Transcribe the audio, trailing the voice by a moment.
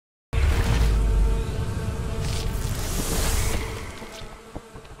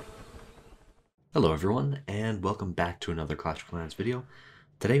Hello everyone, and welcome back to another Clash of Clans video.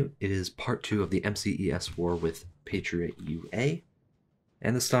 Today it is part 2 of the MCES war with Patriot UA,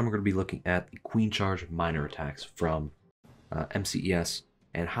 and this time we're going to be looking at the Queen Charge miner attacks from MCES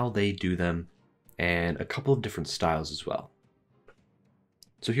and how they do them, and a couple of different styles as well.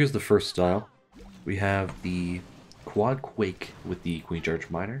 So here's the first style. We have the Quad Quake with the Queen Charge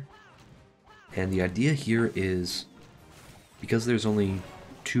miner, and the idea here is, because there's only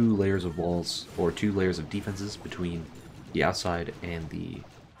 2 layers of walls, or 2 layers of defenses between the outside and the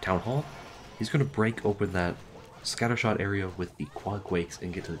town hall, he's going to break open that scattershot area with the Quad Quakes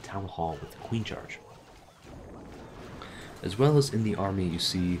and get to the town hall with the Queen Charge. As well as in the army you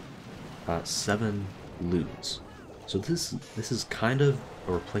see 7 loons. So this is kind of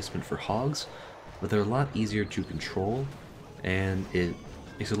a replacement for hogs, but they're a lot easier to control, and it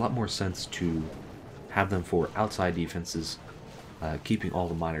makes a lot more sense to have them for outside defenses, keeping all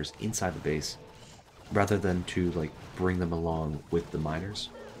the miners inside the base, rather than to like bring them along with the miners.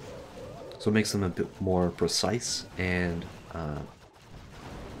 So it makes them a bit more precise and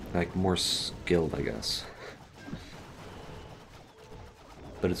like more skilled, I guess.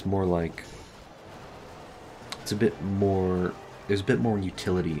 But it's more like, it's a bit more, there's a bit more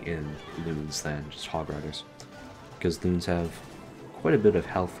utility in loons than just hog riders, because loons have quite a bit of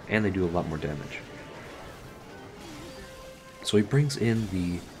health and they do a lot more damage. So he brings in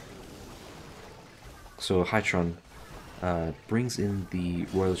the... So Hytron brings in the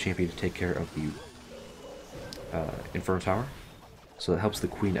Royal Champion to take care of the Inferno Tower. So that helps the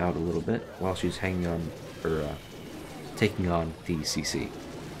Queen out a little bit while she's hanging on, or taking on the CC.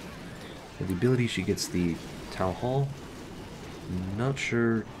 With the ability, she gets the Town Hall. Not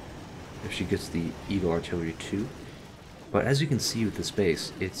sure if she gets the Eagle Artillery too. But as you can see with this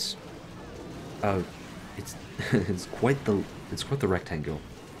base, it's quite the rectangle,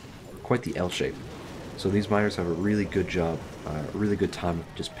 quite the L shape. So these miners have a really good job, a really good time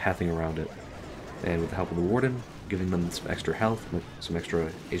just pathing around it, and with the help of the Warden, giving them some extra health, some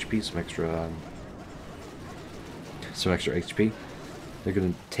extra HP, some extra HP, they're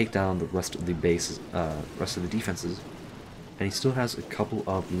going to take down the rest of the bases, rest of the defenses, and he still has a couple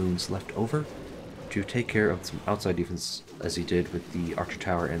of loons left over to take care of some outside defense, as he did with the Archer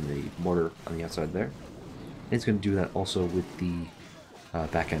Tower and the mortar on the outside there. And he's going to do that also with the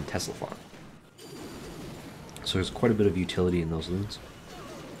back-end Tesla farm. So there's quite a bit of utility in those loons.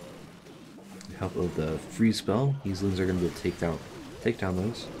 With the help of the freeze spell, these loons are going to be able to take down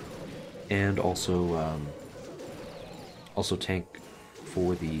those, and also tank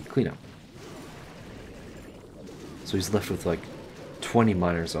for the cleanup. So he's left with like 20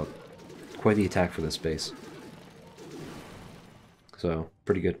 miners up. Quite the attack for this base. So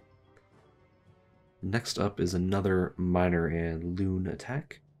pretty good. Next up is another miner and loon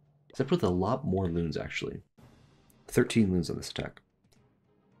attack, except with a lot more loons actually. 13 loons on this attack.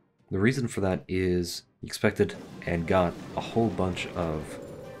 The reason for that is he expected and got a whole bunch of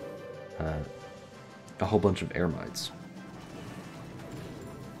air mines.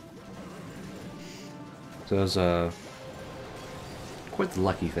 So it was quite the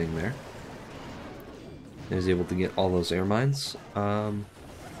lucky thing there. He was able to get all those air mines.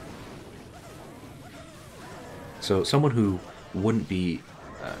 So someone who wouldn't be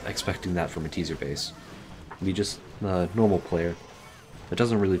expecting that from a teaser base would be just a normal player that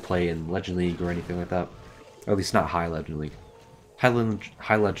doesn't really play in Legend League or anything like that. Or at least not High Legend League.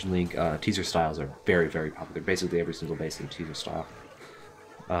 High Legend League teaser styles are very, very popular. Basically every single base is a teaser style.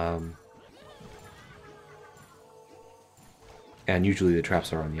 And usually the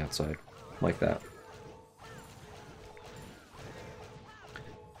traps are on the outside, like that.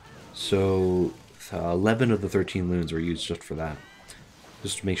 So 11 of the 13 loons were used just for that.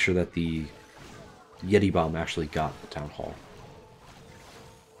 Just to make sure that the Yeti Bomb actually got the Town Hall.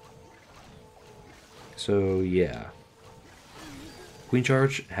 So yeah. Queen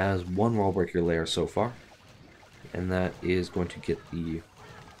Charge has 1 wall breaker layer so far, and that is going to get the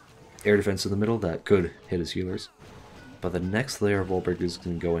air defense in the middle that could hit his healers. But the next layer of wall breakers is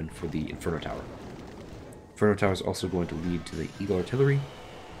going to go in for the Inferno Tower. Inferno Tower is also going to lead to the Eagle Artillery,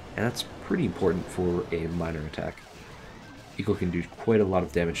 and that's pretty important for a miner attack. Eagle can do quite a lot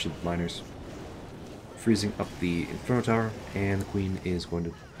of damage to the miners, freezing up the Inferno Tower, and the Queen is going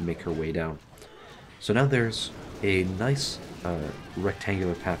to make her way down. So now there's a nice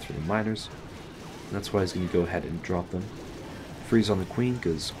rectangular path for the miners, and that's why he's going to go ahead and drop them. Freeze on the Queen,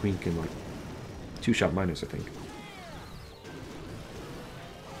 because Queen can like 2-shot miners, I think.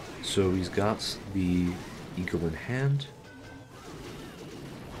 So he's got the Eagle in hand.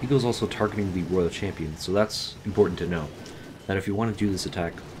 Eagle's also targeting the Royal Champion, so that's important to know. That if you want to do this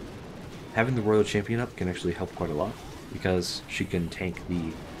attack, having the Royal Champion up can actually help quite a lot, because she can tank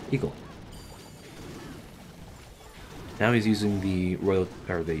the Eagle. Now he's using the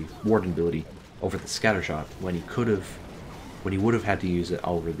the Warden ability over the Scatter Shot when he would have had to use it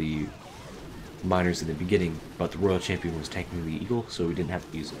over the Miners in the beginning, but the Royal Champion was tanking the Eagle, so he didn't have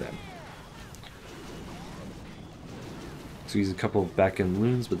to use it then. So he's a couple of back-end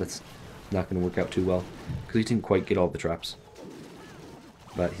loons, but that's not going to work out too well, because he didn't quite get all the traps.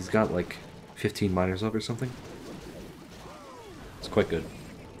 But he's got like 15 Miners up or something. It's quite good.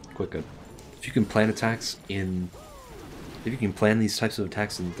 Quite good. If you can plan attacks in... If you can plan these types of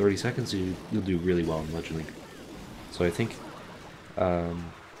attacks in 30 seconds, you'll do really well in Legend League. So I think...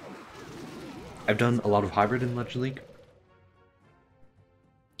 I've done a lot of hybrid in Legend League.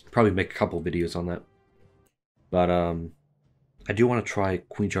 Probably make a couple videos on that. But I do want to try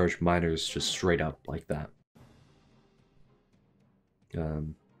Queen Charge Miners just straight up like that.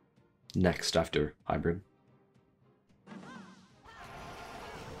 Next after hybrid.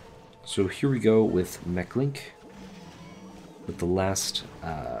 So here we go with MechLink with the last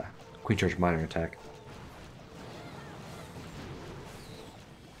Queen Charge Miner attack.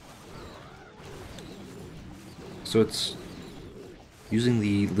 So it's using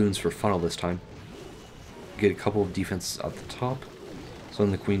the loons for funnel this time. Get a couple of defenses at the top, so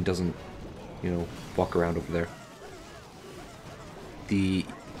then the queen doesn't, you know, walk around over there. The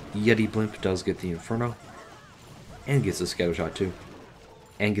Yeti Blimp does get the Inferno, and gets the Scatter Shot too,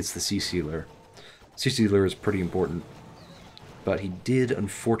 and gets the CC Lure. CC Lure is pretty important, but he did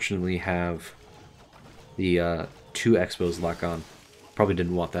unfortunately have the 2 Expos lock on. Probably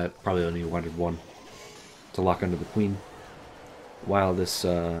didn't want that, probably only wanted 1 to lock onto the queen, while this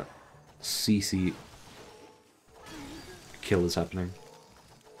CC kill is happening.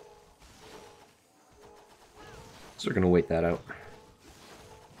 So we're going to wait that out.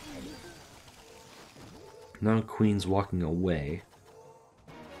 Now queen's walking away,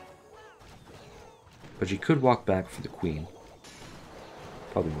 but she could walk back for the queen.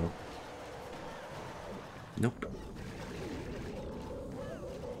 Probably will. Nope.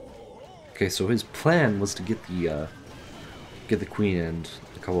 Okay, so his plan was to get the queen and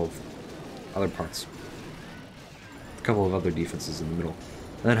a couple of other parts, a couple of other defenses in the middle,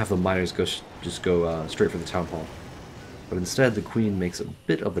 and then have the miners just go straight for the town hall. But instead, the queen makes a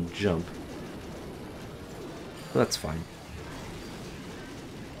bit of a jump. But that's fine.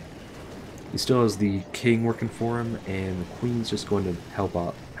 He still has the king working for him, and the queen's just going to help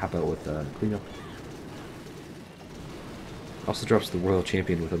out with cleanup. Also drops the Royal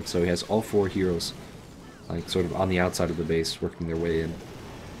Champion with him, so he has all 4 heroes, like, sort of on the outside of the base, working their way in.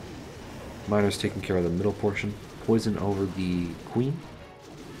 Miner's taking care of the middle portion. Poison over the queen,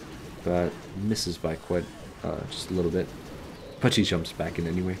 but misses by quite just a little bit. But she jumps back in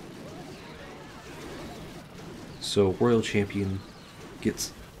anyway. So Royal Champion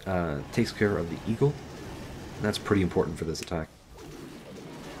gets takes care of the eagle, and that's pretty important for this attack.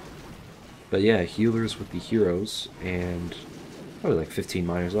 But yeah, healers with the heroes, and probably like 15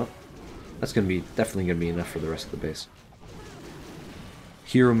 miners up. That's definitely gonna be enough for the rest of the base.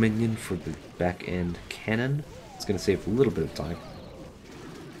 Hero minion for the back end cannon. It's gonna save a little bit of time,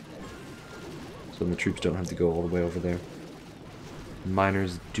 so then the troops don't have to go all the way over there.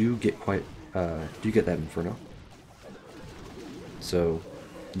 Miners do get that Inferno, so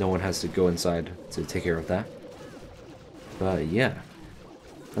no one has to go inside to take care of that. But yeah,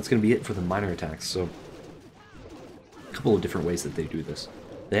 that's going to be it for the miner attacks. So a couple of different ways that they do this.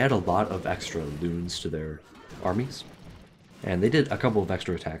 They add a lot of extra loons to their armies, and they did a couple of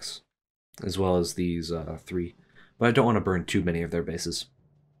extra attacks, as well as these 3. But I don't want to burn too many of their bases.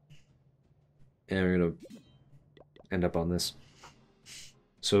 And we're going to end up on this.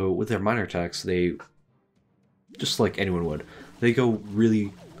 So with their miner attacks, they, just like anyone would, they go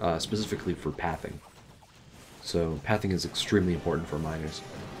really specifically for pathing. So pathing is extremely important for miners.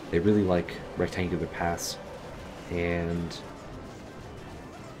 They really like rectangular paths, and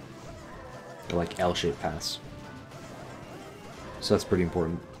they like L-shaped paths. So that's pretty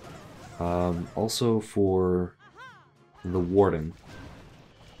important. Also for the Warden,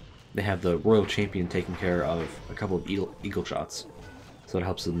 they have the Royal Champion taking care of a couple of eagle shots, so it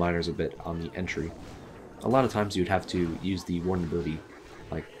helps the miners a bit on the entry. A lot of times you'd have to use the Warden ability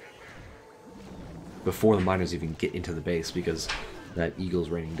like before the miners even get into the base, because that eagle's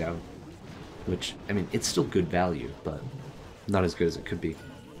raining down. Which, I mean, it's still good value, but not as good as it could be.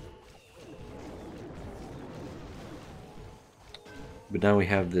 But now we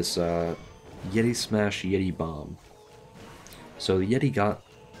have this Yeti Smash Yeti Bomb. So the Yeti got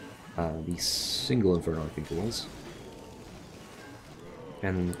the single Inferno, I think it was.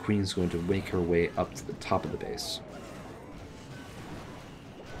 and the Queen's going to make her way up to the top of the base.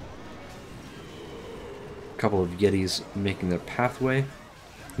 A couple of Yetis making their pathway,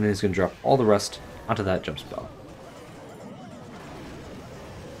 and then he's going to drop all the rest onto that jump spell.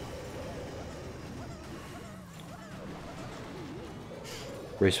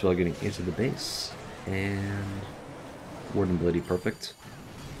 Raze spell getting into the base, and Warden ability perfect.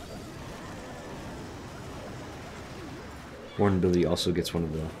 Warden ability also gets one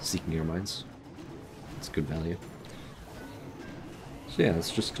of the Seeking Air Mines. It's good value. So yeah, it's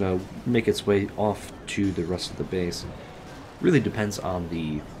just gonna make its way off to the rest of the base. Really depends on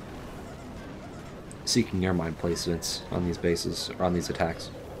the Seeking Air Mine placements on these bases, or on these attacks.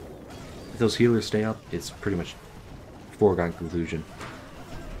 If those healers stay up, it's pretty much foregone conclusion.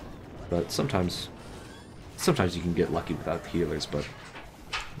 But sometimes you can get lucky without the healers, but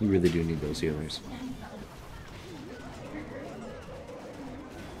you really do need those healers.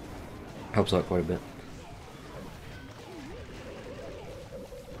 Helps out quite a bit.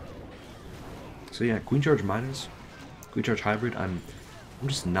 So yeah, Queen Charge Miners, Queen Charge Hybrid, I'm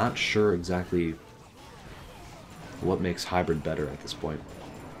just not sure exactly what makes Hybrid better at this point.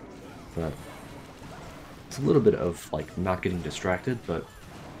 But it's a little bit of like not getting distracted, but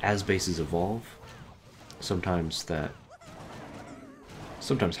as bases evolve, sometimes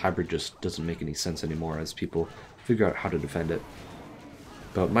Hybrid just doesn't make any sense anymore as people figure out how to defend it.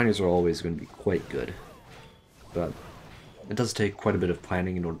 But Miners are always going to be quite good. But it does take quite a bit of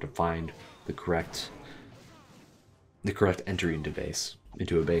planning in order to find the correct entry into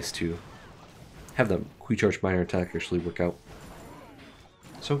a base to have the Queen Charge Miner attack actually work out.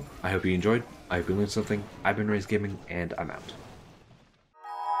 So, I hope you enjoyed, I hope you learned something. I've been Raze Gaming, and I'm out.